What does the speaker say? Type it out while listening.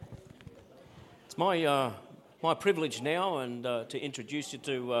It's my privilege now and to introduce you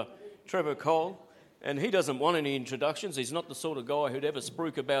to Trevor Cole. And he doesn't want any introductions. He's not the sort of guy who'd ever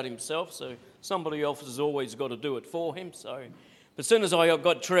spruik about himself, so somebody else has always got to do it for him. But as soon as I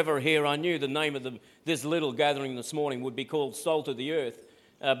got Trevor here, I knew the name of this little gathering this morning would be called Salt of the Earth,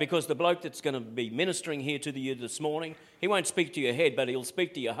 because the bloke that's going to be ministering here to you this morning, he won't speak to your head, but he'll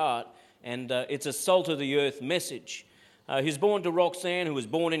speak to your heart, and it's a Salt of the Earth message. He's born to Roxanne, who was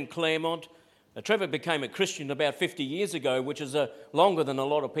born in Claremont. Trevor became a Christian about 50 years ago, which is longer than a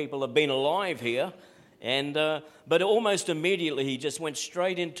lot of people have been alive here. But almost immediately he just went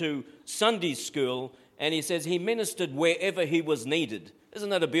straight into Sunday school, and he says he ministered wherever he was needed. Isn't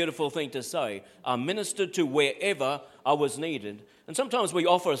that a beautiful thing to say? I ministered to wherever I was needed. And sometimes we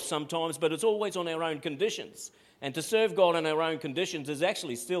offer sometimes, but it's always on our own conditions. And to serve God on our own conditions is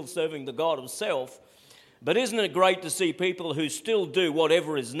actually still serving the God of self. But isn't it great to see people who still do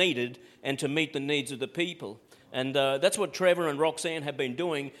whatever is needed and to meet the needs of the people? And that's what Trevor and Roxanne have been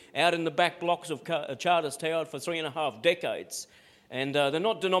doing out in the back blocks of Charters Tower for 3.5 decades. And they're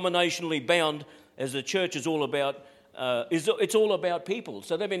not denominationally bound, as the church is all about. It's all about people.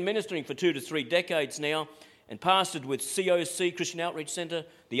 So they've been ministering for 2 to 3 decades now and pastored with COC, Christian Outreach Centre,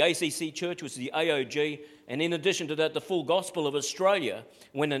 the ACC Church, which is the AOG, and in addition to that, the Full Gospel of Australia.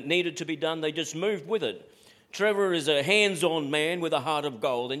 When it needed to be done, they just moved with it. Trevor is a hands-on man with a heart of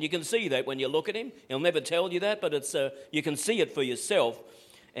gold, and you can see that when you look at him. He'll never tell you that, but you can see it for yourself.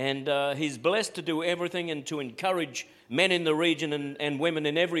 And he's blessed to do everything and to encourage men in the region and women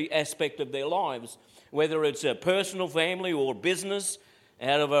in every aspect of their lives, whether it's a personal, family, or business,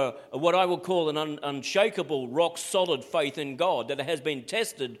 out of what I would call an unshakable, rock-solid faith in God that has been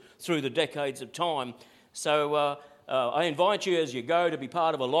tested through the decades of time. So I invite you as you go to be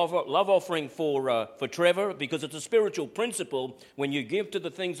part of a love offering for Trevor, because it's a spiritual principle. When you give to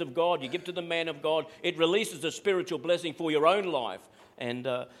the things of God, you give to the man of God, it releases a spiritual blessing for your own life.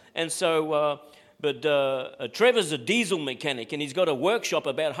 But Trevor's a diesel mechanic, and he's got a workshop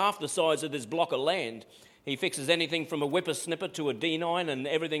about half the size of this block of land. He fixes anything from a whippersnipper to a D9 and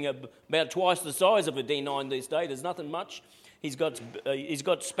everything about twice the size of a D9 these days. There's nothing much. He's got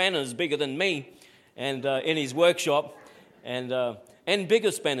spanners bigger than me, and in his workshop, and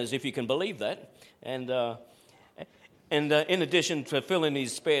bigger spanners, if you can believe that. And in addition to filling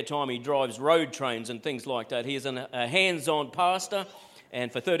his spare time, he drives road trains and things like that. He is a hands-on pastor,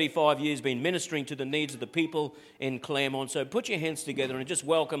 and for 35 years been ministering to the needs of the people in Claremont. So put your hands together and just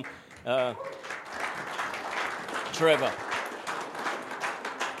welcome Trevor.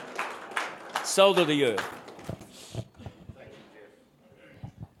 Salt of the Earth. Thank you, Jeff.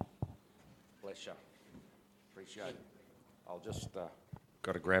 Bless you. Appreciate it. I'll just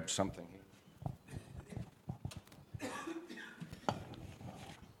got to grab something here.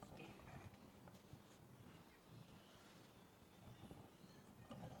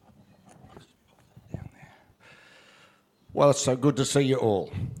 Well, it's so good to see you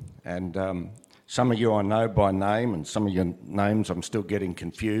all. And some of you I know by name, and some of your names I'm still getting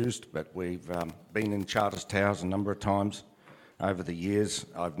confused, but we've been in Charters Towers a number of times over the years.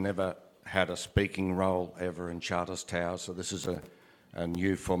 I've never had a speaking role ever in Charters Towers, so this is a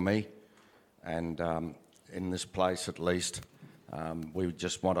new for me. And in this place at least, we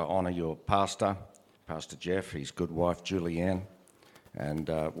just want to honour your pastor, Pastor Jeff, his good wife Julianne, and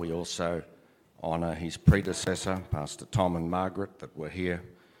we also honour his predecessor, Pastor Tom and Margaret, that were here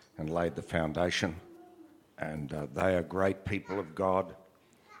and laid the foundation. And they are great people of God.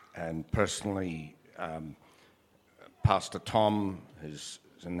 And personally, Pastor Tom has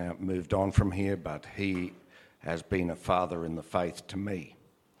now moved on from here, but he has been a father in the faith to me.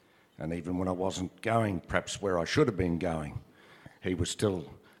 And even when I wasn't going perhaps where I should have been going, he was still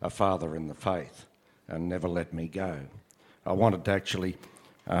a father in the faith and never let me go. I wanted to actually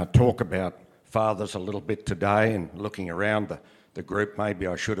talk about fathers a little bit today, and looking around the group, maybe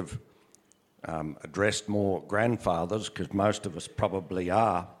I should have addressed more grandfathers, because most of us probably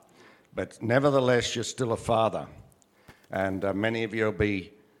are, but nevertheless you're still a father, and many of you will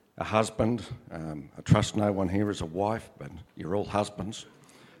be a husband. I trust no one here is a wife, but you're all husbands.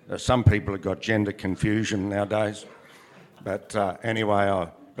 Some people have got gender confusion nowadays, but anyway,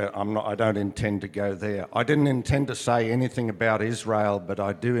 I don't intend to go there. I didn't intend to say anything about Israel, but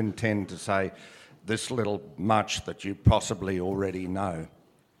I do intend to say this little much that you possibly already know.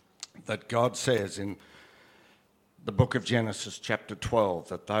 That God says in the book of Genesis chapter 12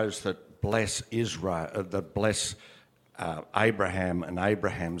 that those that bless Israel, that bless Abraham and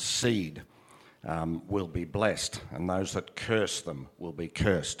Abraham's seed will be blessed, and those that curse them will be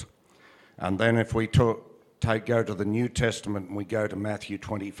cursed. And then if we go to the New Testament and we go to Matthew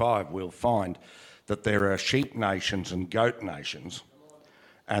 25, we'll find that there are sheep nations and goat nations,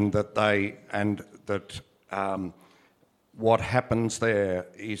 and that what happens there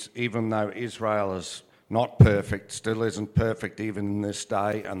is, even though Israel is not perfect, still isn't perfect even in this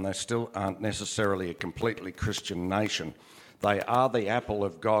day, and they still aren't necessarily a completely Christian nation. They are the apple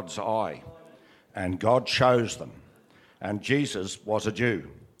of God's eye, and God chose them. And Jesus was a Jew.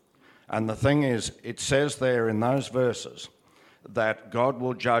 And the thing is, it says there in those verses that God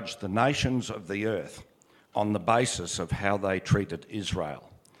will judge the nations of the earth on the basis of how they treated Israel.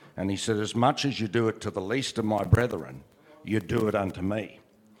 And he said, as much as you do it to the least of my brethren, you do it unto me.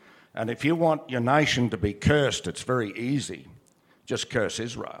 And if you want your nation to be cursed, it's very easy. Just curse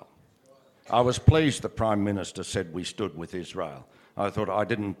Israel. I was pleased the Prime Minister said we stood with Israel. I thought, I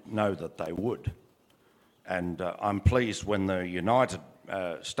didn't know that they would. And I'm pleased when the United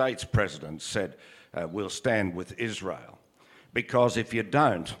States President said, we'll stand with Israel. Because if you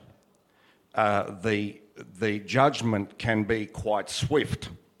don't, the judgment can be quite swift.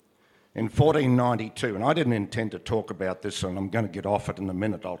 In 1492, and I didn't intend to talk about this, and I'm going to get off it in a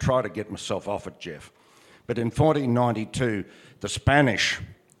minute. I'll try to get myself off it, Jeff. But in 1492, the Spanish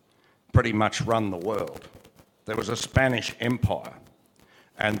pretty much run the world. There was a Spanish empire,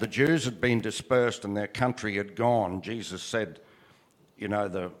 and the Jews had been dispersed and their country had gone. Jesus said, you know,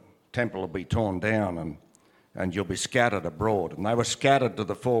 the temple will be torn down and you'll be scattered abroad. And they were scattered to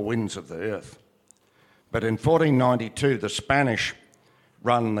the four winds of the earth. But in 1492, the Spanish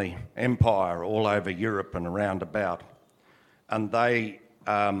run the empire all over Europe and around about. And they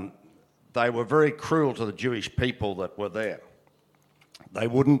were very cruel to the Jewish people that were there. They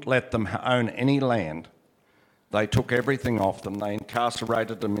wouldn't let them own any land. They took everything off them. They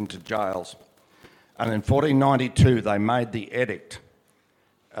incarcerated them into jails. And in 1492, they made the edict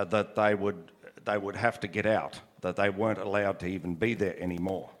that they would have to get out, that they weren't allowed to even be there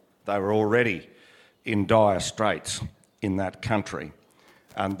anymore. They were already in dire straits in that country.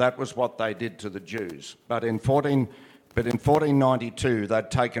 And that was what they did to the Jews. But in 1492, they'd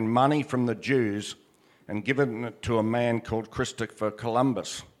taken money from the Jews and given it to a man called Christopher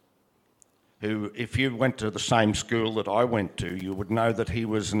Columbus, who, if you went to the same school that I went to, you would know that he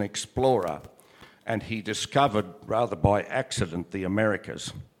was an explorer, and he discovered, rather by accident, the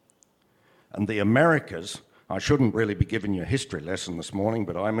Americas. And the Americas, I shouldn't really be giving you a history lesson this morning,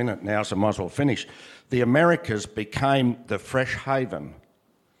 but I'm in it now, so I might as well finish. The Americas became the fresh haven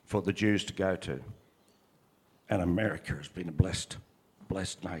for the Jews to go to. And America has been a blessed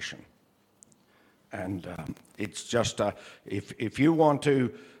nation. And it's just, if you want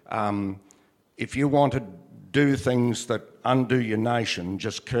to do things that undo your nation,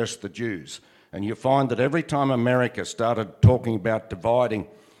 just curse the Jews. And you find that every time America started talking about dividing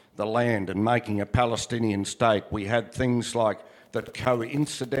the land and making a Palestinian state, we had things like that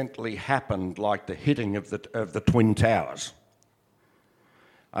coincidentally happened, like the hitting of the Twin Towers.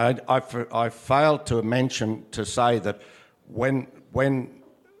 I failed to say that when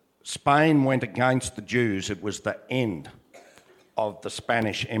Spain went against the Jews, it was the end of the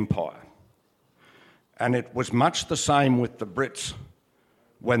Spanish Empire. And it was much the same with the Brits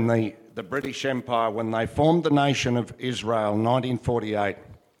when the British Empire, when they formed the nation of Israel in 1948.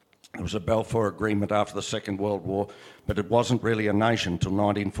 There was a Balfour Agreement after the Second World War, but it wasn't really a nation until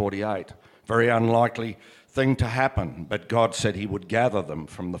 1948. Very unlikely thing to happen, but God said he would gather them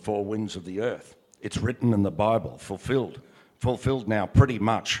from the four winds of the earth. It's written in the Bible, fulfilled now pretty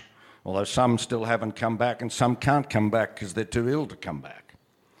much, although some still haven't come back and some can't come back because they're too ill to come back.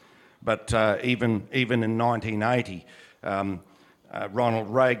 But even in 1980, Ronald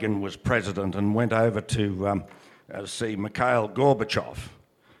Reagan was president and went over to see Mikhail Gorbachev,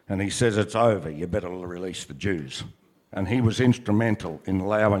 and he says, it's over, you better release the Jews. And he was instrumental in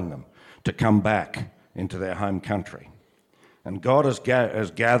allowing them to come back into their home country. And God is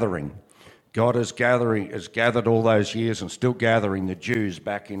gathered all those years and still gathering the Jews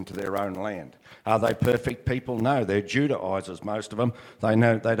back into their own land. Are they perfect people? No, they're Judaizers, most of them. They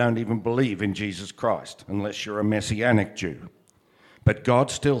don't even believe in Jesus Christ unless you're a Messianic Jew. But God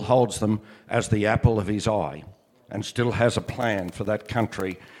still holds them as the apple of his eye and still has a plan for that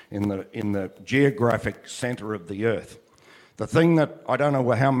country in the geographic centre of the earth. The thing that, I don't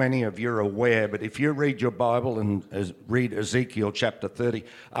know how many of you are aware, but if you read your Bible and read Ezekiel chapter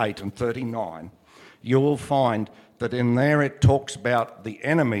 38 and 39, you will find that in there it talks about the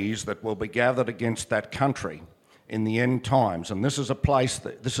enemies that will be gathered against that country in the end times. And this is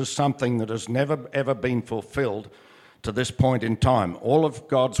this is something that has never ever been fulfilled to this point in time. All of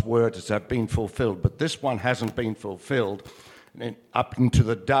God's words have been fulfilled, but this one hasn't been fulfilled up into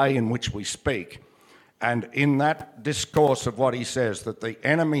the day in which we speak. And in that discourse of what he says, that the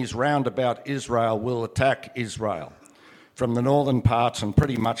enemies round about Israel will attack Israel from the northern parts and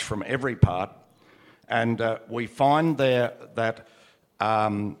pretty much from every part. And we find there that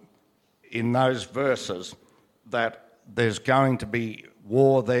in those verses that there's going to be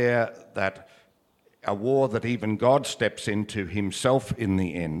war there, that a war that even God steps into himself in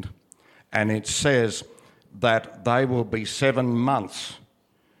the end. And it says that they will be 7 months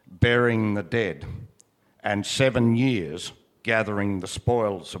burying the dead and 7 years gathering the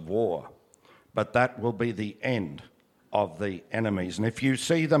spoils of war. But that will be the end of the enemies. And if you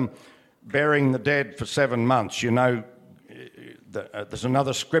see them burying the dead for 7 months, you know there's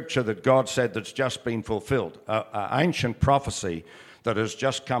another scripture that God said that's just been fulfilled, an ancient prophecy that has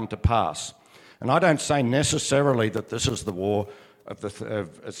just come to pass. And I don't say necessarily that this is the war of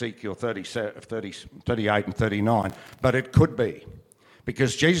Ezekiel 38 and 39, but it could be.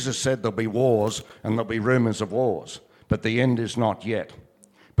 Because Jesus said there'll be wars and there'll be rumours of wars, but the end is not yet.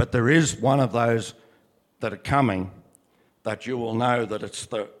 But there is one of those that are coming that you will know that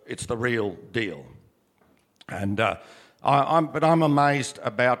it's the real deal. And I'm amazed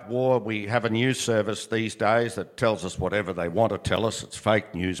about war. We have a news service these days that tells us whatever they want to tell us. It's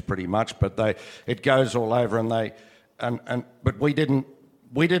fake news pretty much, but it goes all over. But we didn't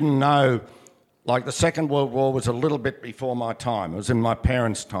know. Like the Second World War was a little bit before my time. It was in my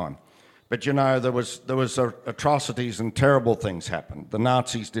parents' time. But you know, there was atrocities and terrible things happened. The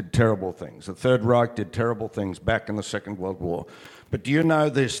Nazis did terrible things. The Third Reich did terrible things back in the Second World War. But do you know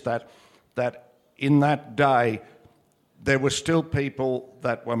this, that in that day, there were still people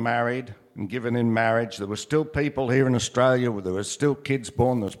that were married and given in marriage. There were still people here in Australia where there were still kids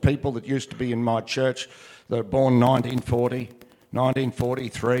born. There was people that used to be in my church that were born 1940,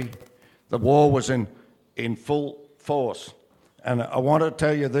 1943. The war was in full force. And I want to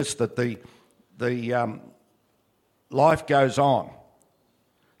tell you this, that the life goes on.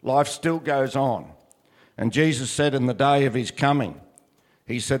 Life still goes on. And Jesus said in the day of his coming,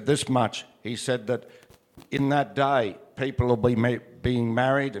 he said this much. He said that in that day, people will be being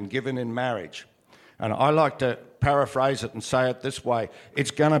married and given in marriage. And I like to paraphrase it and say it this way.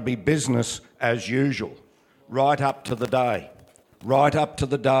 It's going to be business as usual, right up to the day. Right up to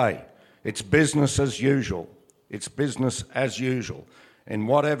the day. It's business as usual. It's business as usual in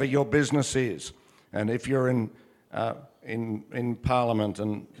whatever your business is. And if you're in Parliament,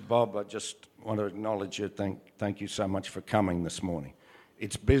 and Bob, I just want to acknowledge you. Thank you so much for coming this morning.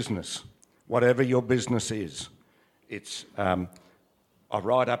 It's business, whatever your business is. It's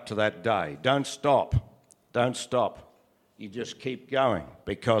right up to that day. Don't stop. Don't stop. You just keep going,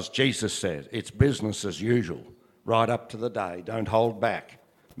 because Jesus said it's business as usual, right up to the day. Don't hold back.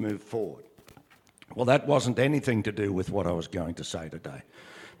 Move forward. Well, that wasn't anything to do with what I was going to say today.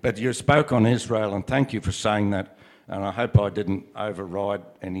 But you spoke on Israel, and thank you for saying that. And I hope I didn't override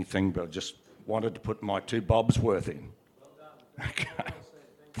anything, but I just wanted to put my 2 bobs worth in. Well done.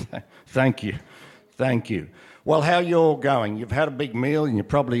 Okay. Thank you. Thank you. Well, how are you all going? You've had a big meal, and you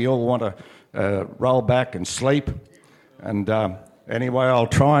probably all want to roll back and sleep. And anyway, I'll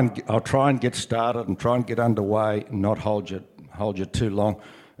try and get started and try and get underway and not hold you too long.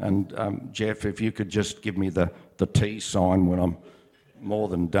 And Jeff, if you could just give me the T sign when I'm more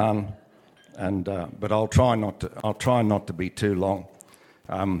than done, but I'll try not to be too long.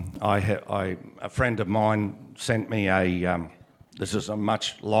 A friend of mine sent me this is a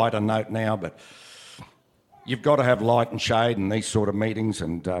much lighter note now, but you've got to have light and shade in these sort of meetings.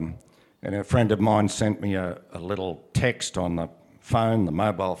 And a friend of mine sent me a little text on the phone, the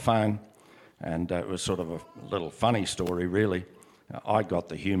mobile phone, and it was sort of a little funny story, really. I got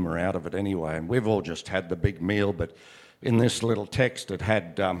the humour out of it anyway, and we've all just had the big meal, but in this little text it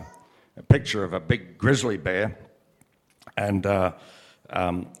had a picture of a big grizzly bear, and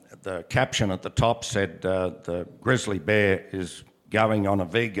the caption at the top said, the grizzly bear is going on a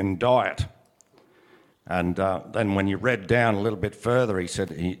vegan diet. And then when you read down a little bit further, it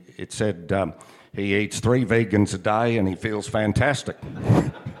said he eats 3 vegans a day and he feels fantastic.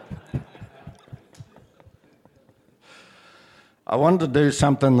 I wanted to do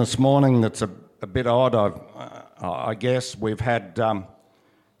something this morning that's a bit odd. I guess we've been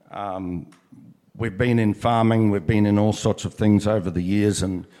in farming, we've been in all sorts of things over the years,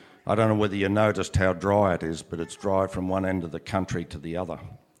 and I don't know whether you noticed how dry it is, but it's dry from one end of the country to the other.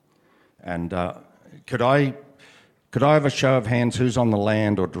 And could I have a show of hands who's on the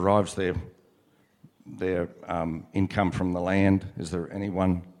land or derives their income from the land? Is there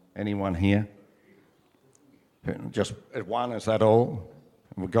anyone here? Just one, is that all?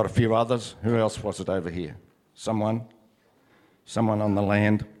 We've got a few others. Who else was it over here? Someone on the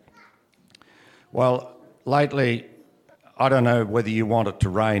land? Well, lately, I don't know whether you want it to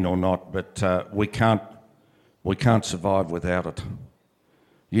rain or not, but we can't survive without it.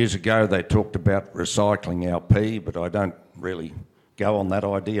 Years ago, they talked about recycling our pee, but I don't really go on that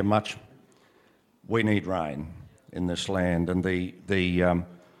idea much. We need rain in this land, and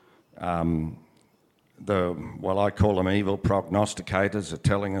well, I call them evil prognosticators, are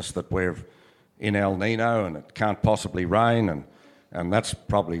telling us that we're in El Nino and it can't possibly rain, and that's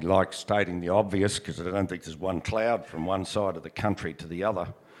probably like stating the obvious, because I don't think there's one cloud from one side of the country to the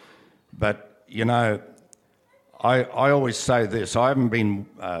other. But, you know, I always say this: I haven't been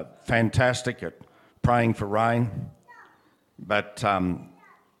fantastic at praying for rain, but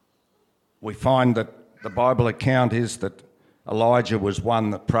we find that the Bible account is that Elijah was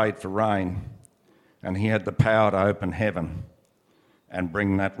one that prayed for rain, and he had the power to open heaven and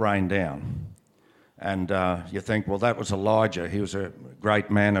bring that rain down. And you think, well, that was Elijah. He was a great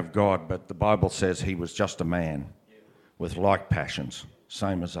man of God, but the Bible says he was just a man with like passions,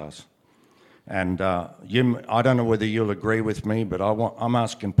 same as us. And I don't know whether you'll agree with me, but I'm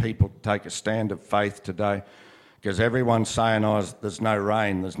asking people to take a stand of faith today, because everyone's saying, oh, there's no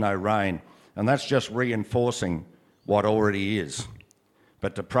rain, there's no rain. And that's just reinforcing what already is.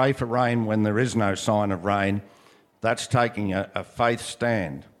 But to pray for rain when there is no sign of rain, that's taking a faith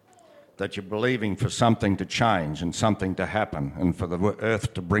stand, that you're believing for something to change and something to happen, and for the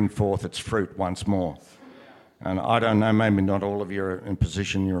earth to bring forth its fruit once more. And I don't know, maybe not all of you are in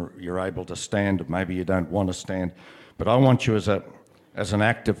position you're able to stand, or maybe you don't want to stand, but I want you as an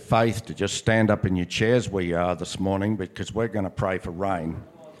act of faith to just stand up in your chairs where you are this morning, because we're going to pray for rain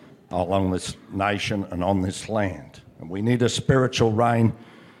along this nation and on this land. And we need a spiritual rain,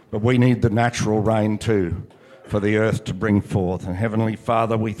 but we need the natural rain too, for the earth to bring forth. And Heavenly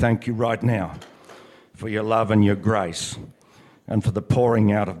Father, we thank you right now for your love and your grace, and for the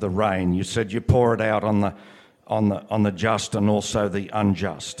pouring out of the rain. You said you pour it out on the just and also the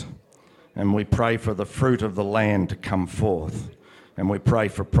unjust. And we pray for the fruit of the land to come forth. And we pray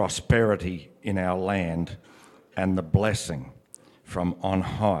for prosperity in our land, and the blessing from on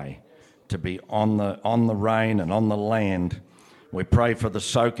high to be on the rain and on the land. We pray for the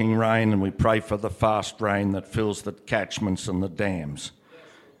soaking rain, and we pray for the fast rain that fills the catchments and the dams,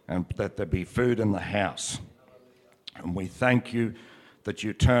 and that there be food in the house. And we thank you that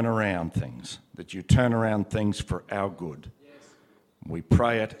you turn around things, for our good. We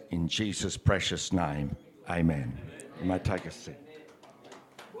pray it in Jesus' precious name. Amen. You may take a seat.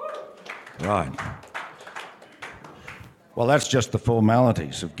 Right. Well, that's just the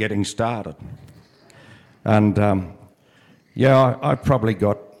formalities of getting started. And I've probably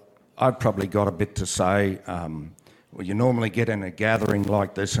got a bit to say. Well, you normally get in a gathering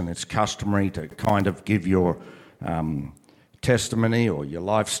like this, and it's customary to kind of give your testimony or your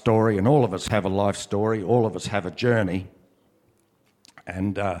life story, and all of us have a life story, all of us have a journey,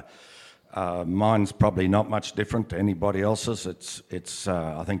 and mine's probably not much different to anybody else's. It's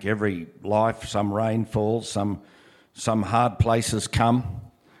I think every life, some rain falls, some hard places come,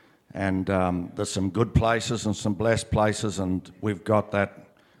 and there's some good places and some blessed places, and we've got that.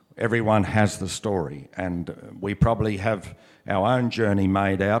 Everyone has the story, and we probably have our own journey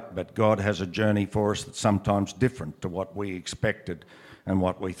made out, but God has a journey for us that's sometimes different to what we expected and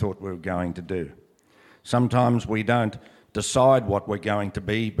what we thought we were going to do. Sometimes we don't decide what we're going to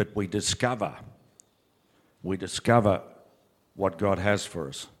be, but we discover what God has for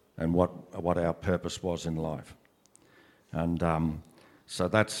us and what our purpose was in life. And so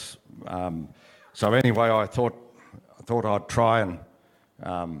that's so anyway, I thought I'd try and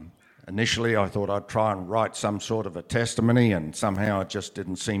initially I thought I'd try and write some sort of a testimony, and somehow it just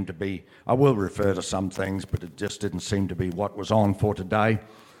didn't seem to be. I will refer to some things, but it just didn't seem to be what was on for today.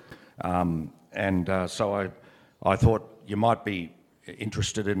 So I thought you might be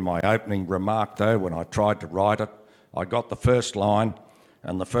interested in my opening remark, though. When I tried to write it, I got the first line,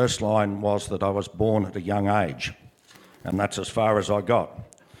 and the first line was that I was born at a young age, and that's as far as I got.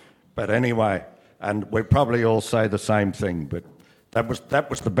 But anyway, and we probably all say the same thing, but that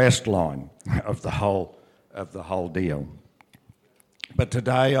was the best line of the whole deal. But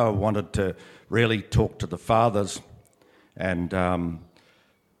today I wanted to really talk to the fathers, and I'm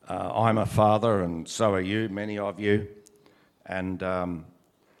a father, and so are you, many of you, and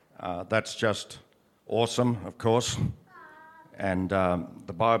that's just awesome, of course. And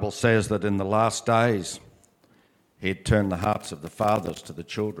the Bible says that in the last days He'd turn the hearts of the fathers to the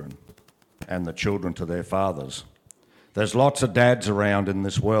children, and the children to their fathers. There's lots of dads around in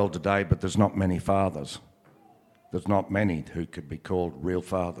this world today, but there's not many fathers. There's not many who could be called real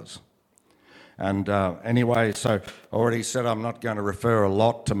fathers. And anyway, so I already said I'm not going to refer a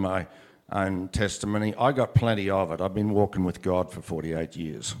lot to my own testimony. I got plenty of it. I've been walking with God for 48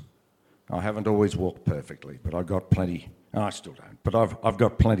 years. I haven't always walked perfectly, but I got plenty. I still don't, but I've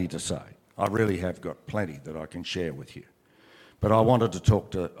got plenty to say. I really have got plenty that I can share with you. But I wanted to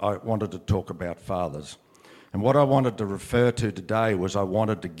talk about fathers. And what I wanted to refer to today was I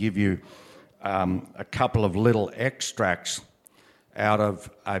wanted to give you a couple of little extracts out of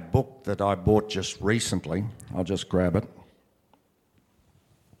a book that I bought just recently. I'll just grab it.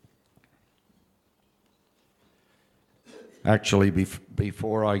 Actually,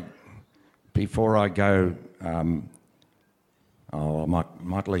 before I go, I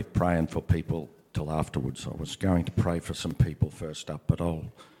might leave praying for people till afterwards. I was going to pray for some people first up, but I'll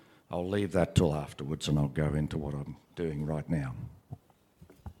leave that till afterwards, and I'll go into what I'm doing right now.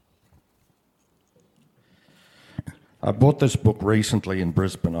 I bought this book recently in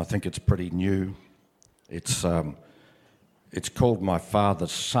Brisbane. I think it's pretty new. It's called My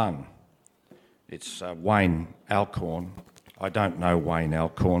Father's Son. It's Wayne Alcorn. I don't know Wayne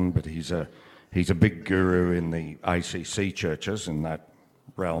Alcorn, but he's a big guru in the ACC churches in that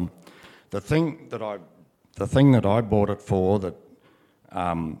realm. The thing that I bought it for that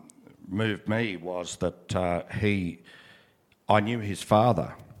moved me was that I knew his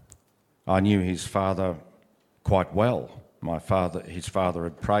father. I knew his father quite well. His father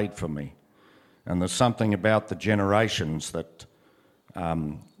had prayed for me, and there's something about the generations that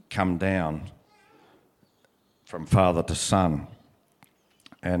come down from father to son,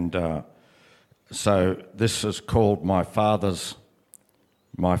 and so this is called My Father's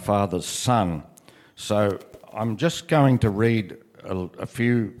Son. So I'm just going to read a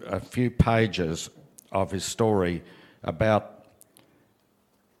few pages of his story about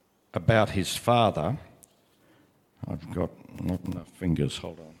his father. I've got not enough fingers,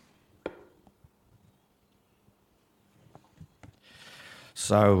 hold on.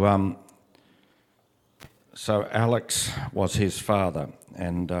 So Alex was his father,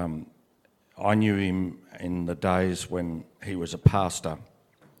 and I knew him in the days when he was a pastor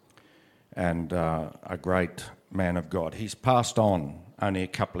and a great man of God. He's passed on only a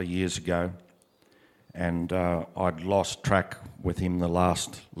couple of years ago, and I'd lost track with him the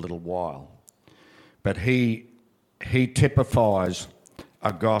last little while. But he typifies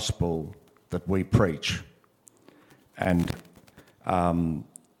a gospel that we preach, and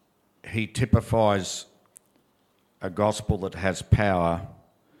he typifies a gospel that has power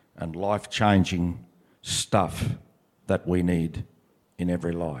and life-changing stuff that we need in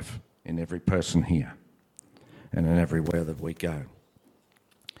every life, in every person here, and in everywhere that we go.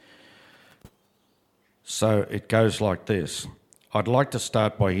 So it goes like this. I'd like to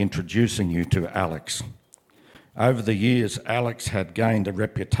start by introducing you to Alex. Over the years, Alex had gained a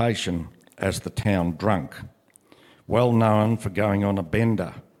reputation as the town drunk, well known for going on a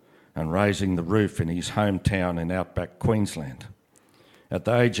bender and raising the roof in his hometown in outback Queensland. At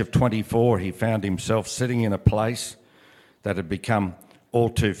the age of 24, he found himself sitting in a place that had become all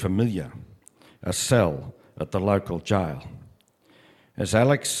too familiar, a cell at the local jail. As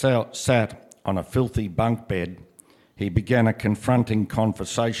Alex sat on a filthy bunk bed, he began a confronting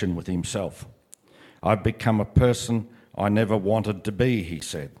conversation with himself. I've become a person I never wanted to be, he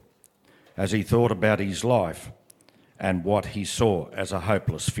said, as he thought about his life and what he saw as a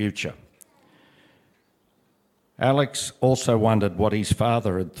hopeless future. Alex also wondered what his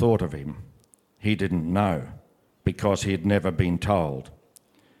father had thought of him. He didn't know, because he had never been told.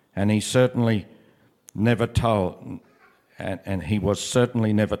 And he was certainly never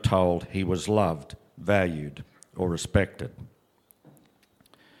told he was loved, valued, or respected.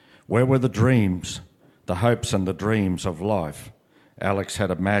 Where were the dreams, the hopes and the dreams of life Alex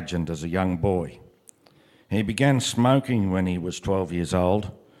had imagined as a young boy? He began smoking when he was 12 years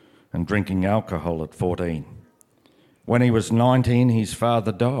old and drinking alcohol at 14. When he was 19, his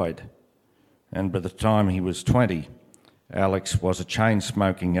father died, and by the time he was 20, Alex was a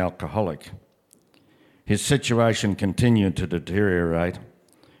chain-smoking alcoholic. His situation continued to deteriorate,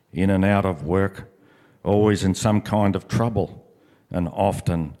 in and out of work, always in some kind of trouble, and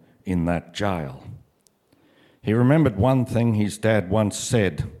often in that jail. He remembered one thing his dad once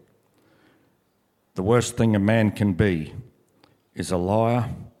said: the worst thing a man can be is a liar,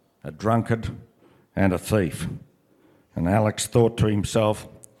 a drunkard, and a thief. And Alex thought to himself,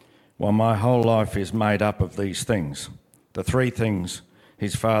 well, my whole life is made up of these things, the three things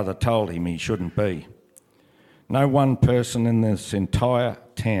his father told him he shouldn't be. No one person in this entire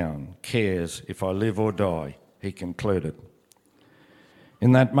town cares if I live or die, he concluded.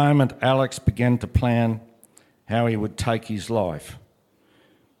 In that moment, Alex began to plan how he would take his life.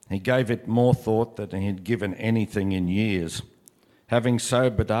 He gave it more thought than he had given anything in years. Having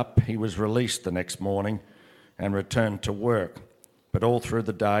sobered up, he was released the next morning and returned to work. But all through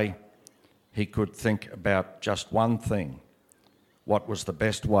the day, he could think about just one thing: what was the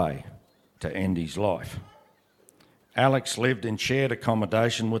best way to end his life? Alex lived in shared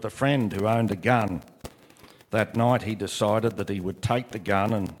accommodation with a friend who owned a gun. That night he decided that he would take the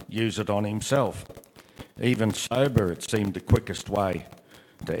gun and use it on himself. Even sober, it seemed the quickest way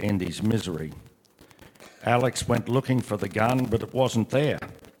to end his misery. Alex went looking for the gun, but it wasn't there.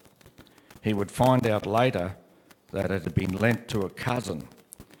 He would find out later that it had been lent to a cousin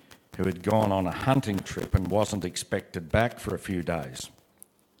who had gone on a hunting trip and wasn't expected back for a few days.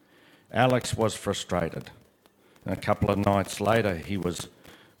 Alex was frustrated. And a couple of nights later, he was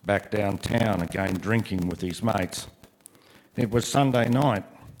back downtown again drinking with his mates. It was Sunday night,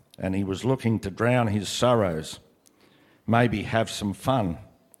 and he was looking to drown his sorrows, maybe have some fun.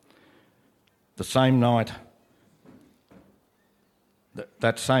 That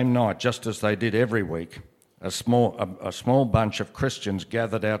same night, just as they did every week, a small bunch of Christians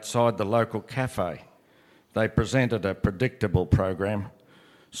gathered outside the local cafe. They presented a predictable program.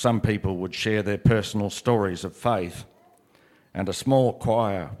 Some people would share their personal stories of faith, and a small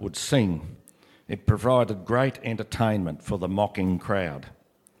choir would sing. It provided great entertainment for the mocking crowd,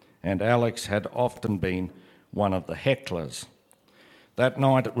 and Alex had often been one of the hecklers. That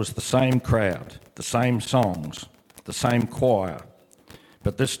night it was the same crowd, the same songs, the same choir,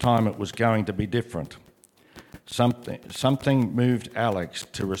 but this time it was going to be different. Something moved Alex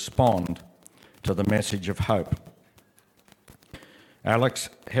to respond to the message of hope. Alex's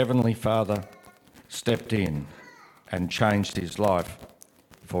Heavenly Father stepped in and changed his life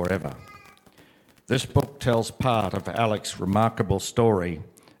forever. This book tells part of Alex's remarkable story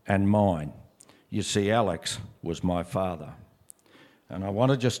and mine. You see, Alex was my father. And I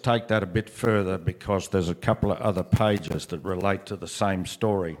want to just take that a bit further because there's a couple of other pages that relate to the same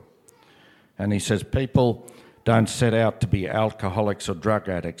story. And he says, people don't set out to be alcoholics or drug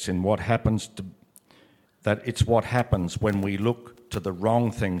addicts that it's what happens when we look to the wrong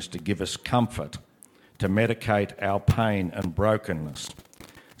things to give us comfort, to medicate our pain and brokenness,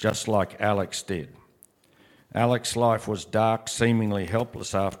 just like Alex did. Alex's life was dark, seemingly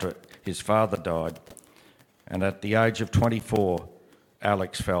helpless after his father died, and at the age of 24,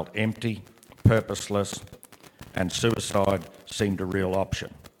 Alex felt empty, purposeless, and suicide seemed a real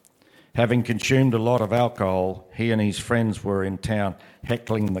option. Having consumed a lot of alcohol, he and his friends were in town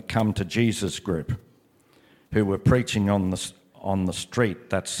heckling the Come to Jesus group, who were preaching on the street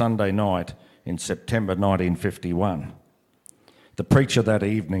that Sunday night in September 1951. The preacher that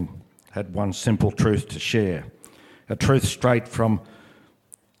evening had one simple truth to share, a truth straight from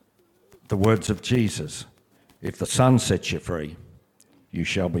the words of Jesus: if the Son sets you free, you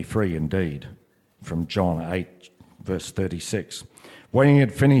shall be free indeed, from John 8, verse 36. When he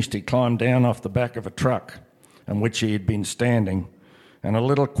had finished, he climbed down off the back of a truck on which he had been standing, and a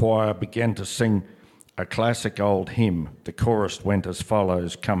little choir began to sing a classic old hymn. The chorus went as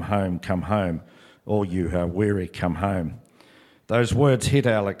follows: come home, all you who are weary, come home. Those words hit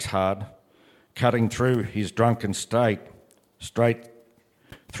Alex hard, cutting through his drunken state, straight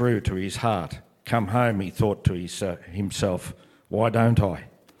through to his heart. Come home, he thought to himself, why don't I?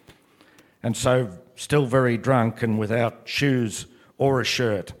 And so, still very drunk and without shoes or a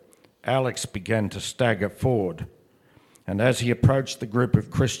shirt, Alex began to stagger forward. And as he approached the group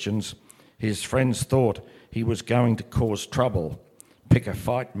of Christians, his friends thought he was going to cause trouble, pick a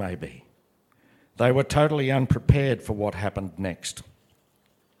fight maybe. They were totally unprepared for what happened next.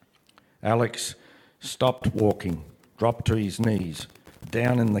 Alex stopped walking, dropped to his knees,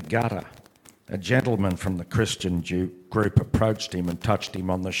 down in the gutter. A gentleman from the Christian group approached him and touched him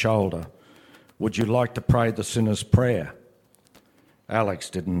on the shoulder. Would you like to pray the sinner's prayer? Alex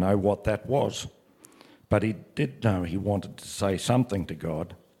didn't know what that was, but he did know he wanted to say something to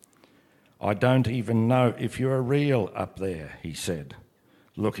God. I don't even know if you are real up there, he said,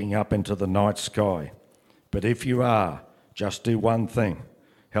 looking up into the night sky. But if you are, just do one thing.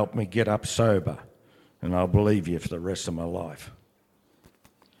 Help me get up sober, and I'll believe you for the rest of my life.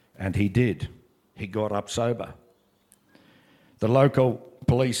 And he did. He got up sober. The local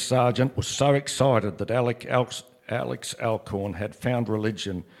police sergeant was so excited that Alex Alcorn had found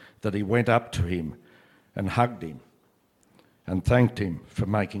religion that he went up to him and hugged him and thanked him for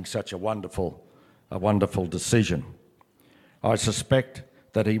making such a wonderful decision. I suspect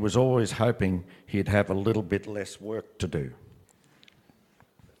that he was always hoping he'd have a little bit less work to do.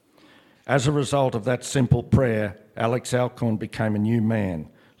 As a result of that simple prayer, Alex Alcorn became a new man,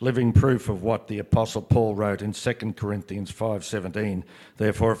 living proof of what the Apostle Paul wrote in 2 Corinthians 5:17.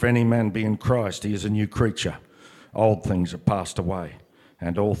 Therefore, if any man be in Christ, he is a new creature. old things have passed away,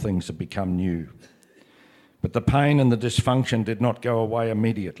 and all things have become new. But the pain and the dysfunction did not go away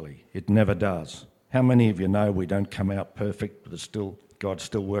immediately. It never does. How many of you know we don't come out perfect, but God's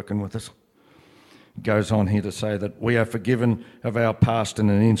still working with us? It goes on here to say that we are forgiven of our past in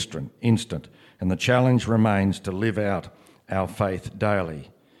an instant, and the challenge remains to live out our faith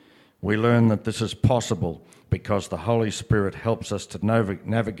daily. We learn that this is possible because the Holy Spirit helps us to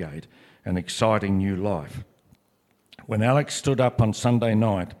navigate an exciting new life. When Alex stood up on Sunday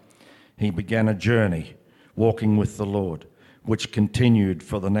night, he began a journey walking with the Lord, which continued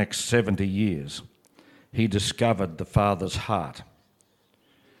for the next 70 years. He discovered the Father's heart.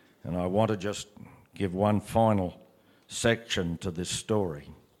 And I want to just give one final section to this story.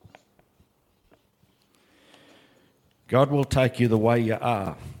 God will take you the way you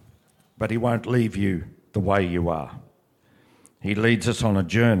are, but he won't leave you the way you are. He leads us on a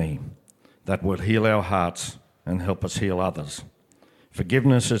journey that will heal our hearts and help us heal others.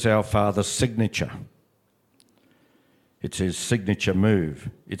 Forgiveness is our Father's signature. It's his signature move.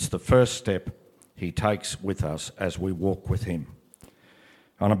 It's the first step he takes with us as we walk with him.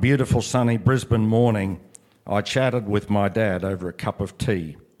 On a beautiful sunny Brisbane morning, I chatted with my dad over a cup of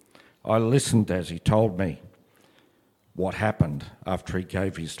tea. I listened as he told me what happened after he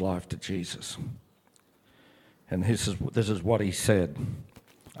gave his life to Jesus. And this is what he said.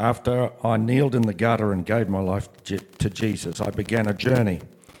 After I kneeled in the gutter and gave my life to Jesus, I began a journey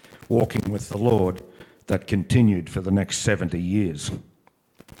walking with the Lord that continued for the next 70 years.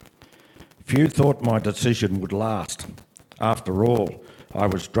 Few thought my decision would last. After all, I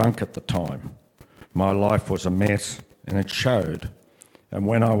was drunk at the time. My life was a mess, and it showed. And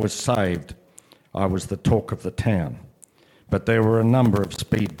when I was saved, I was the talk of the town. But there were a number of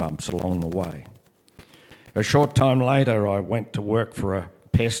speed bumps along the way. A short time later, I went to work for a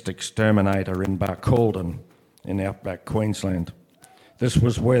pest exterminator in Barcaldine in outback Queensland. This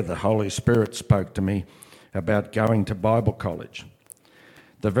was where the Holy Spirit spoke to me about going to Bible college.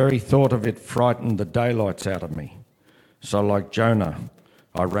 The very thought of it frightened the daylights out of me. So like Jonah,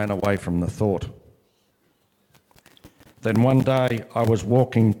 I ran away from the thought. Then one day I was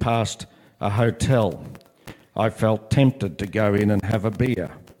walking past a hotel. I felt tempted to go in and have a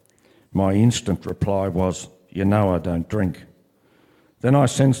beer. My instant reply was, "You know I don't drink." Then I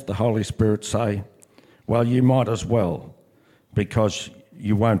sensed the Holy Spirit say, "Well, you might as well, because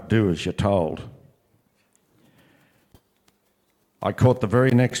you won't do as you're told." I caught the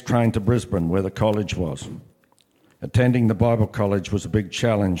very next train to Brisbane, where the college was. Attending the Bible college was a big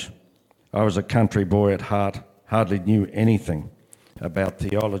challenge. I was a country boy at heart, hardly knew anything about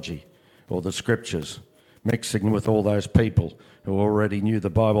theology or the scriptures. Mixing with all those people who already knew the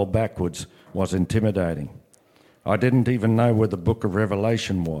Bible backwards was intimidating. I didn't even know where the book of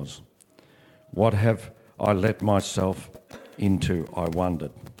Revelation was. What have I let myself into, I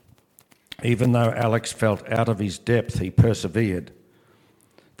wondered. Even though Alex felt out of his depth, he persevered.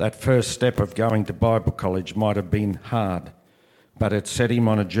 That first step of going to Bible college might have been hard, but it set him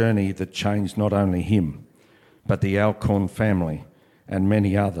on a journey that changed not only him, but the Alcorn family and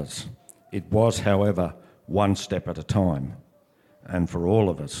many others. It was, however, one step at a time. And for all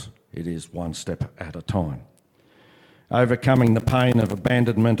of us, it is one step at a time. Overcoming the pain of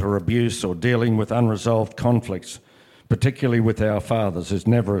abandonment or abuse or dealing with unresolved conflicts, particularly with our fathers, is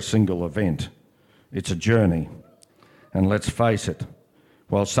never a single event. It's a journey. And let's face it,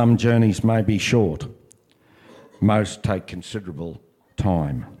 while some journeys may be short, most take considerable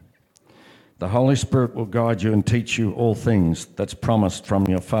time. The Holy Spirit will guide you and teach you all things that's promised from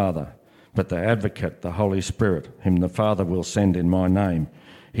your Father. But the Advocate, the Holy Spirit, whom the Father will send in my name,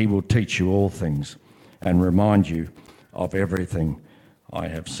 he will teach you all things and remind you of everything I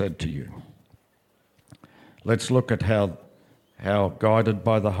have said to you. Let's look at how guided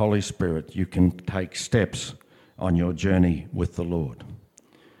by the Holy Spirit, you can take steps on your journey with the Lord.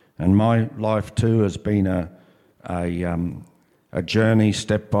 And my life too has been a journey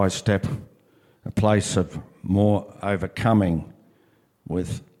step by step, a place of more overcoming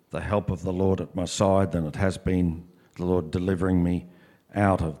with the help of the Lord at my side than it has been the Lord delivering me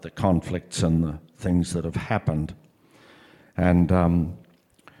out of the conflicts and the things that have happened. And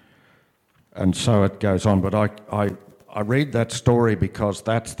so it goes on. But I read that story because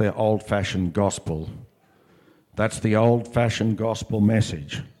that's the old-fashioned gospel. That's the old-fashioned gospel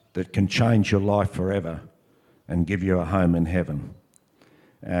message that can change your life forever and give you a home in heaven.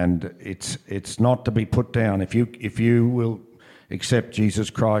 And it's not to be put down. If you will accept Jesus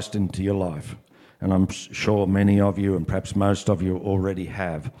Christ into your life, and I'm sure many of you and perhaps most of you already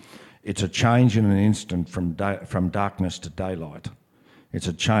have, it's a change in an instant from darkness to daylight. It's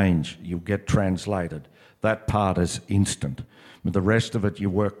a change. You'll get translated. That part is instant. But the rest of it,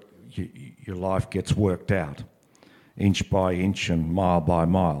 your life gets worked out, inch by inch and mile by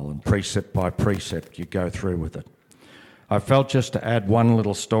mile, and precept by precept, you go through with it. I felt just to add one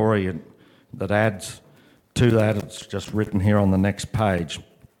little story that adds to that. It's just written here on the next page.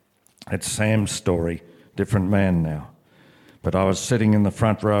 It's Sam's story, different man now. But I was sitting in the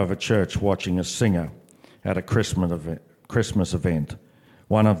front row of a church watching a singer at a Christmas event.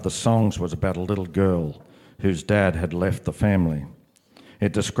 One of the songs was about a little girl whose dad had left the family.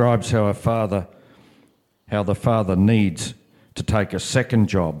 It describes how the father needs to take a second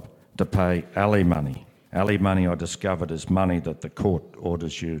job to pay alimony. Alimony, I discovered, is money that the court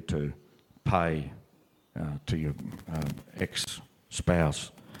orders you to pay to your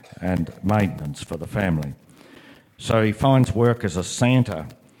ex-spouse and maintenance for the family. So he finds work as a Santa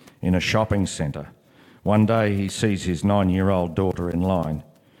in a shopping centre. One day he sees his 9-year-old daughter in line.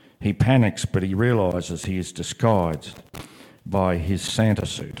 He panics, but he realises he is disguised by his Santa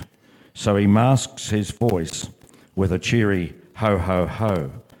suit. So he masks his voice with a cheery ho, ho,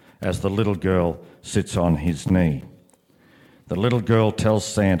 ho as the little girl sits on his knee. The little girl tells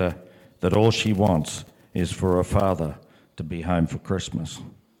Santa that all she wants is for her father to be home for Christmas.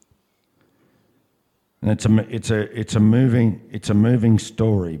 And it's a moving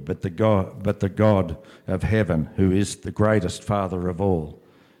story, but the God of heaven, who is the greatest Father of all,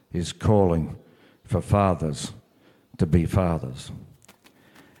 is calling for fathers to be fathers.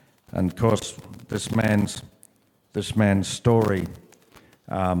 And of course, this man's story,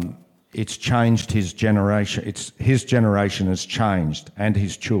 it's changed his generation. His generation has changed, and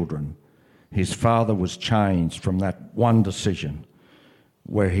his children. His father was changed from that one decision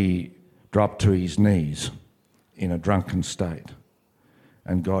where he dropped to his knees in a drunken state,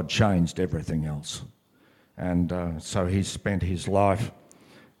 and God changed everything else. And so he's spent his life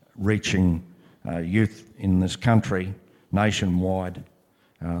reaching youth in this country, nationwide.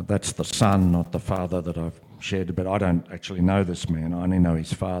 That's the son, not the father, that I've shared, but I don't actually know this man. I only know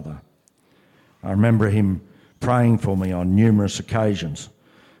his father. I remember him praying for me on numerous occasions.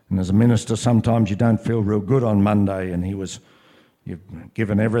 And as a minister, sometimes you don't feel real good on Monday, and you've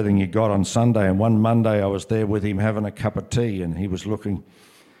given everything you got on Sunday. And one Monday I was there with him having a cup of tea, and he was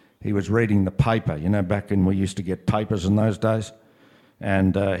reading the paper, back when we used to get papers in those days.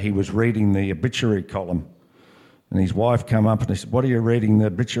 And he was reading the obituary column. And his wife came up and he said, "What are you reading the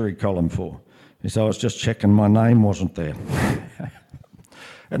obituary column for?" He said, "I was just checking my name wasn't there."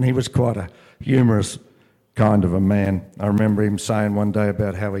 And he was quite a humorous kind of a man. I remember him saying one day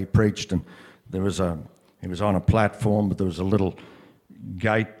about how he preached, and he was on a platform, but there was a little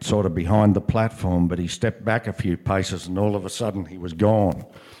gate sort of behind the platform, but he stepped back a few paces and all of a sudden he was gone.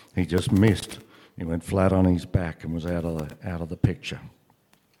 He just missed. He went flat on his back and was out of the picture.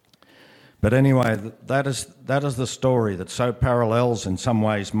 But anyway, that is the story that so parallels in some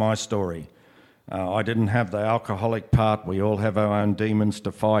ways my story. I didn't have the alcoholic part. We all have our own demons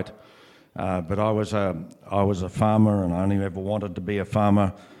to fight. But I was a farmer, and I only ever wanted to be a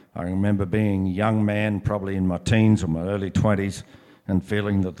farmer. I remember being a young man, probably in my teens or my early 20s, and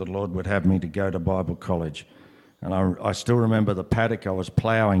feeling that the Lord would have me to go to Bible college. And I still remember the paddock I was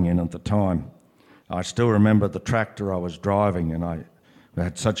ploughing in at the time. I still remember the tractor I was driving, and I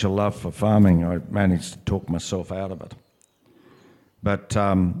had such a love for farming, I managed to talk myself out of it. But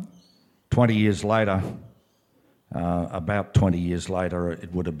 20 years later, about 20 years later,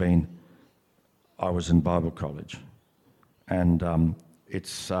 it would have been, I was in Bible college. And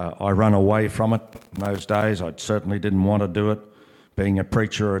I ran away from it in those days. I certainly didn't want to do it. Being a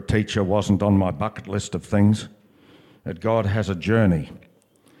preacher or a teacher wasn't on my bucket list of things. But God has a journey.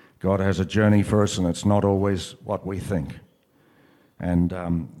 God has a journey for us, and it's not always what we think. And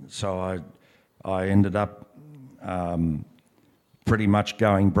so I ended up pretty much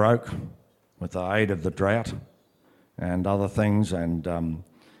going broke with the aid of the drought and other things, and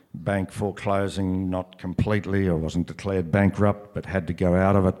bank foreclosing, not completely. I wasn't declared bankrupt, but had to go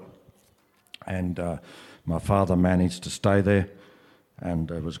out of it. And my father managed to stay there, and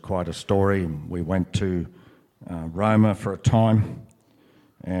it was quite a story. We went to Roma for a time,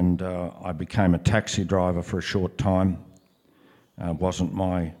 and I became a taxi driver for a short time. Wasn't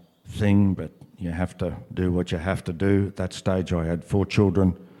my thing, but you have to do what you have to do. At that stage I had 4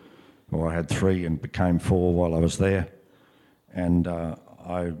 children, or I had 3 and became 4 while I was there. And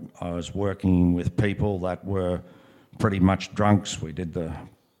I was working with people that were pretty much drunks. We did the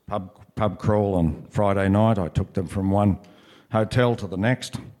pub crawl on Friday night. I took them from one hotel to the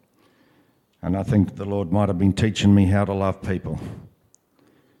next. And I think the Lord might have been teaching me how to love people.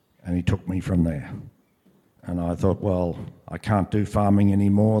 And he took me from there. And I thought, well, I can't do farming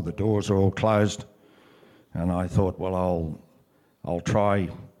anymore. The doors are all closed. And I thought, well, I'll try.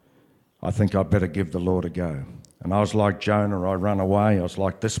 I think I'd better give the Lord a go. And I was like Jonah, I run away. I was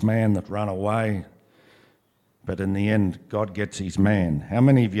like this man that ran away. But in the end, God gets his man. How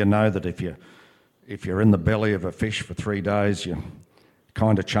many of you know that if you're in the belly of a fish for 3 days, you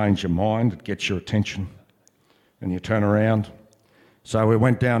kind of change your mind, it gets your attention, and you turn around? So we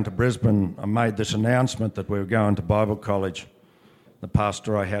went down to Brisbane. I made this announcement that we were going to Bible college. The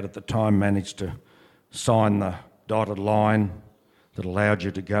pastor I had at the time managed to sign the dotted line that allowed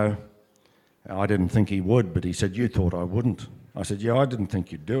you to go. I didn't think he would, but he said, "You thought I wouldn't." I said, "Yeah, I didn't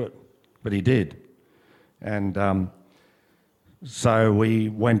think you'd do it," but he did. And so we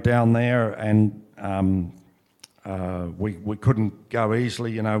went down there, and we couldn't go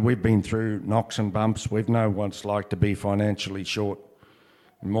easily. You know, we've been through knocks and bumps. We've known what it's like to be financially short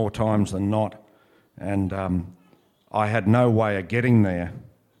more times than not. And I had no way of getting there.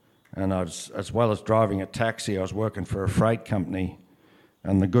 And I was, as well as driving a taxi, I was working for a freight company.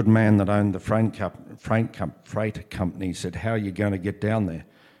 And the good man that owned the freight company said, "How are you going to get down there?"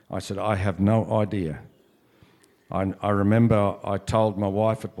 I said, "I have no idea." I remember I told my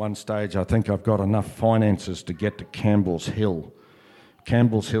wife at one stage, "I think I've got enough finances to get to Campbell's Hill."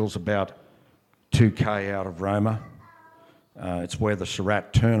 Campbell's Hill's about 2k out of Roma. It's where the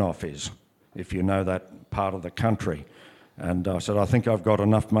Surat turnoff is, if you know that part of the country. And I said, "I think I've got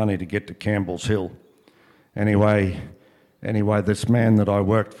enough money to get to Campbell's Hill." Anyway, this man that I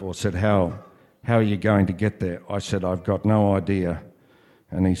worked for said, how are you going to get there? I said, "I've got no idea."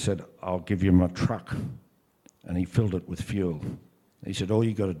 And he said, "I'll give you my truck." And he filled it with fuel. He said, "All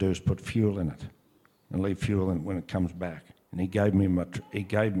you got to do is put fuel in it and leave fuel in it when it comes back." And he gave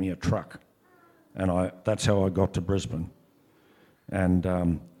me a truck. And that's how I got to Brisbane.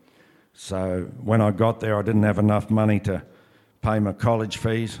 And so when I got there, I didn't have enough money to pay my college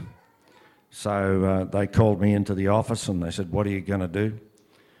fees. So they called me into the office and they said, "What are you going to do?"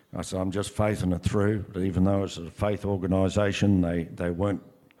 I said, "I'm just faithing it through." But even though it's a faith organisation, they weren't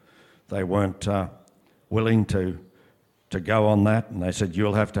willing to go on that. And they said,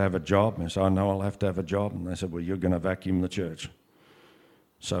 "You'll have to have a job." And I said, "I know I'll have to have a job." And they said, "Well, you're going to vacuum the church."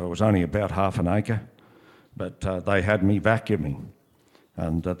 So it was only about half an acre, but they had me vacuuming.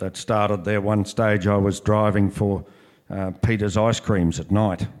 And that started there. One stage I was driving for Peter's Ice Creams at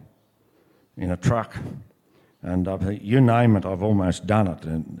night in a truck. And you name it, I've almost done it.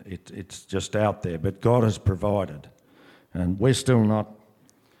 And it's just out there. But God has provided. And we're still not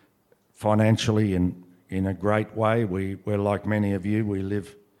financially in a great way. We're like many of you. We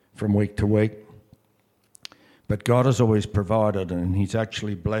live from week to week. But God has always provided, and he's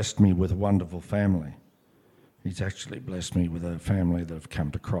actually blessed me with a wonderful family. He's actually blessed me with a family that have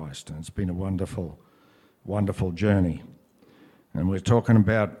come to Christ, and it's been a wonderful, wonderful journey. And we're talking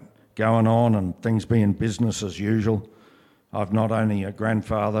about going on and things being business as usual. I've not only a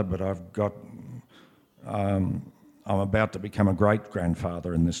grandfather, but I'm about to become a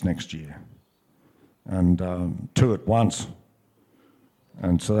great-grandfather in this next year. And 2 at once.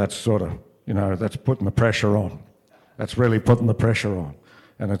 And so that's sort of, that's putting the pressure on. That's really putting the pressure on.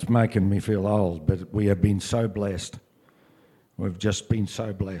 And it's making me feel old, but we have been so blessed. We've just been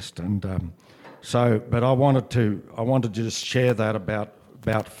so blessed. And but I wanted to just share that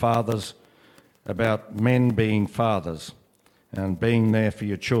about fathers, about men being fathers and being there for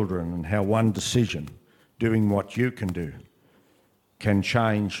your children, and how one decision, doing what you can do, can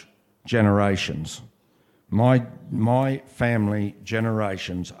change generations. My family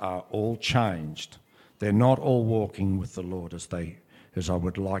generations are all changed. They're not all walking with the Lord as I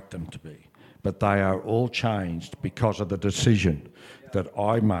would like them to be, but they are all changed because of the decision that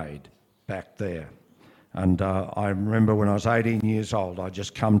I made back there. And I remember when I was 18 years old, I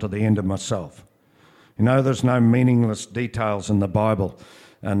just come to the end of myself. There's no meaningless details in the Bible.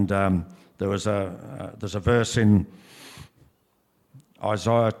 And there's a verse in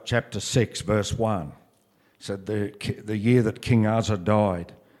Isaiah chapter 6, verse 1. It said, the year that King Uzzah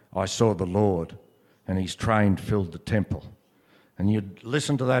died, I saw the Lord, and his train filled the temple. And you'd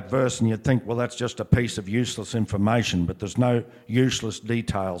listen to that verse and you'd think, well, that's just a piece of useless information, but there's no useless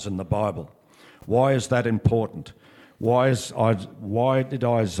details in the Bible. Why is that important? Why did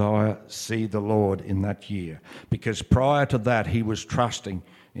Isaiah see the Lord in that year? Because prior to that, he was trusting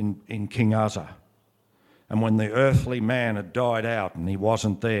in King Uzzah. And when the earthly man had died out and he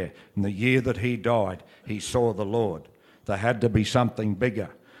wasn't there, in the year that he died, he saw the Lord. There had to be something bigger.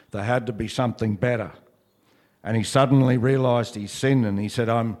 There had to be something better. And he suddenly realised his sin, and he said,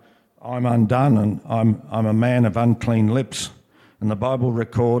 I'm undone, and I'm a man of unclean lips. And the Bible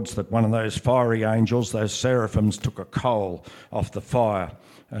records that one of those fiery angels, those seraphims, took a coal off the fire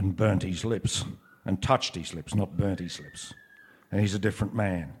and burnt his lips. and touched his lips, not burnt his lips. And he's a different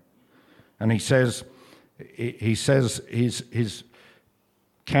man. And he says his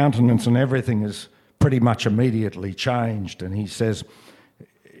countenance and everything is pretty much immediately changed. And he says,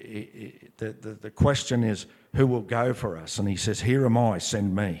 the question is, who will go for us? And he says, here am I,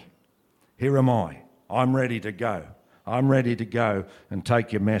 send me. Here am I. I'm ready to go. I'm ready to go and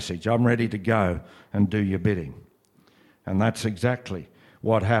take your message. I'm ready to go and do your bidding. And that's exactly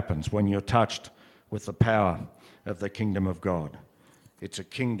what happens when you're touched with the power of the kingdom of God. It's a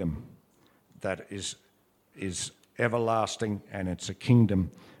kingdom that is everlasting, and it's a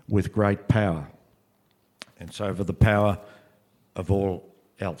kingdom with great power. It's over the power of all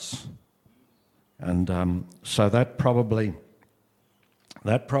else. And so that probably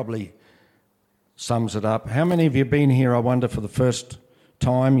sums it up. How many of you have been here, I wonder, for the first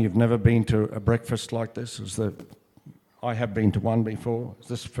time? You've never been to a breakfast like this? I have been to one before. Is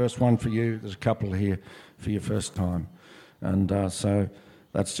this the first one for you? There's a couple here for your first time. And so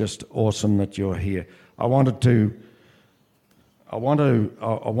that's just awesome that you're here. I wanted to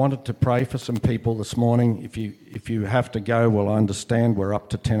pray for some people this morning. If you have to go, well, I understand we're up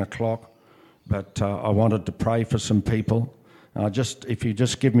to 10 o'clock, but I wanted to pray for some people. If you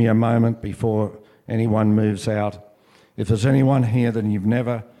just give me a moment before anyone moves out. If there's anyone here that you've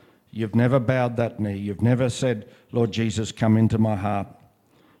never bowed that knee, you've never said, Lord Jesus, come into my heart,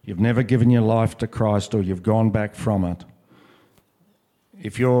 you've never given your life to Christ, or you've gone back from it.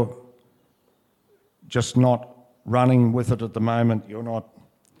 If you're just not running with it at the moment, you're not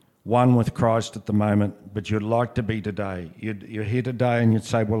one with Christ at the moment, but you'd like to be today. You're here today and you'd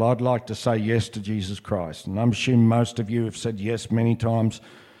say, well, I'd like to say yes to Jesus Christ. And I'm assuming most of you have said yes many times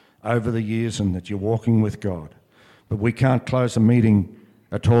over the years and that you're walking with God. But we can't close a meeting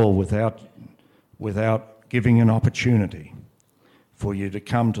at all without giving an opportunity for you to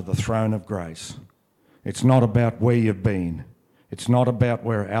come to the throne of grace. It's not about where you've been. It's not about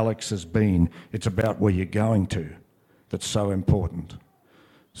where Alex has been. It's about where you're going to. That's so important.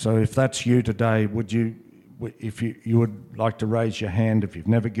 So if that's you today, if you would like to raise your hand, if you've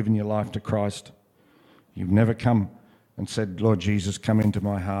never given your life to Christ, you've never come and said, Lord Jesus, come into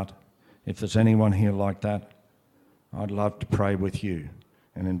my heart. If there's anyone here like that, I'd love to pray with you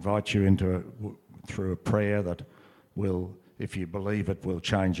and invite you through a prayer that will, if you believe it, will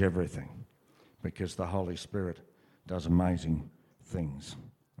change everything, because the Holy Spirit does amazing things,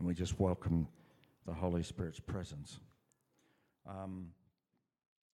 and we just welcome the Holy Spirit's presence.